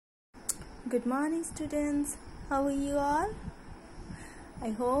Good morning, students. How are you all?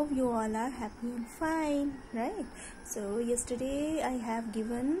 I hope you all are happy and fine, right? So yesterday I have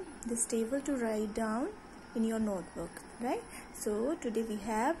given this table to write down in your notebook, right? So today we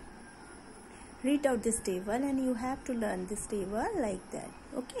have read out this table and you have to learn this table like that.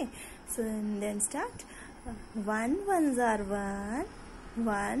 Okay, so then start. 1 ones are 1,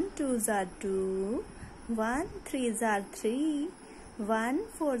 1 twos are 2, 1 threes are 3, 1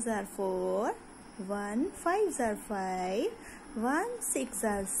 fours are 4, 1 fives are 5, 1 six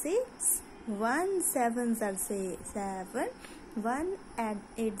are 6, 1 sevens are 7, 1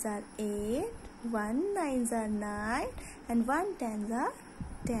 eights are 8, 1 nines are 9, and 1 tens are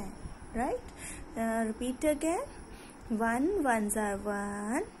 10. Right? Repeat again. 1 ones are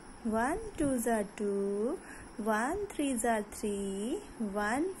 1, 1 twos are 2, 1 threes are 3,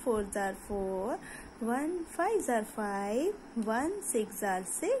 1 fours are 4, 1 fives are 5, 1 six are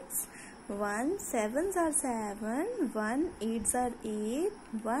 6, 1 sevens are 7, 1 eights are 8,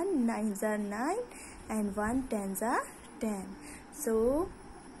 1 nines are 9, and 1 tens are 10. So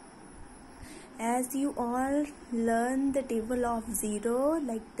as you all learn the table of 0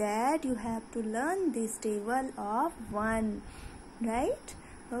 like that, you have to learn this table of 1, right?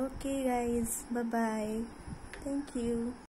 Okay guys, bye bye. Thank you.